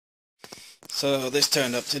So this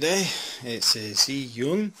turned up today. It's a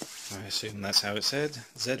Z1, I assume that's how it said,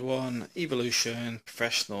 Z1-Evolution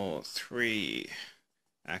Professional 3-axis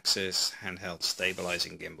handheld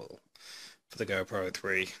stabilizing gimbal for the GoPro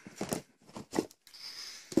 3.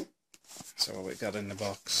 So what we got in the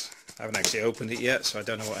box. I haven't actually opened it yet, so I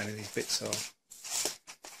don't know what any of these bits are.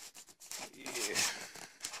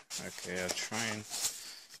 Yeah. Okay, I'll try and...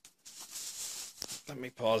 Let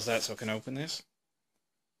me pause that so I can open this.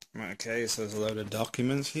 Okay, so there's a load of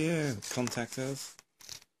documents here. Contact us,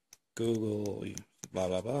 Google, blah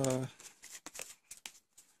blah blah.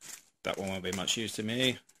 That one won't be much use to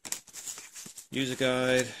me. User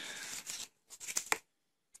guide.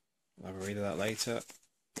 I'll read that later.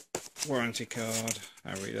 Warranty card.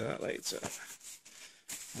 I'll read that later.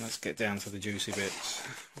 And let's get down to the juicy bits.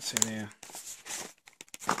 What's in here?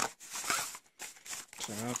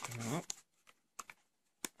 So open it up.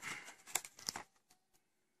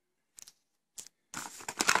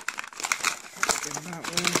 That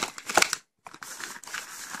one.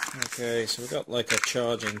 Okay, so we've got like a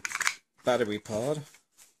charging battery pod.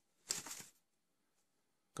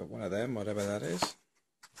 Got one of them, whatever that is.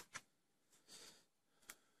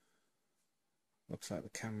 Looks like the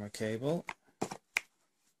camera cable.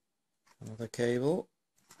 Another cable.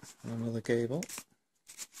 Another cable.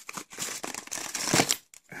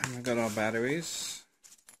 And we've got our batteries.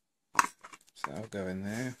 So that'll go in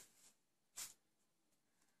there.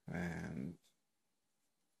 And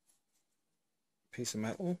piece of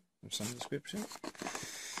metal of some description.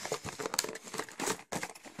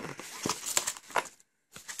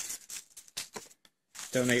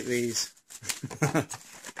 Donate these.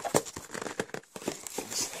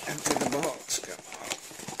 Just empty the box. Come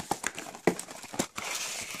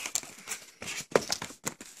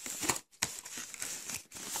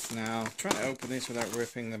on. Now, try to open this without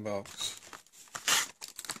ripping the box.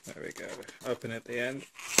 There we go. Open at the end.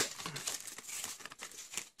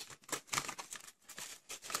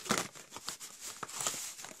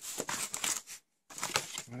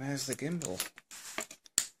 And there's the gimbal.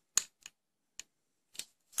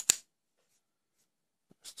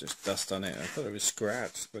 It's just dust on it. I thought it was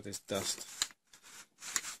scratched, but it's dust.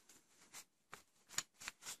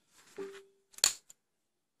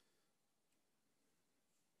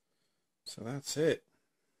 So that's it.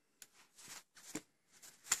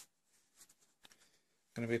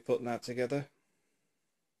 Going to be putting that together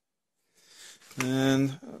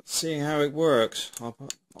and seeing how it works.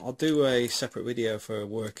 I'll do a separate video for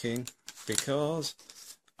working because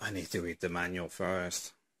I need to read the manual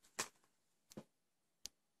first.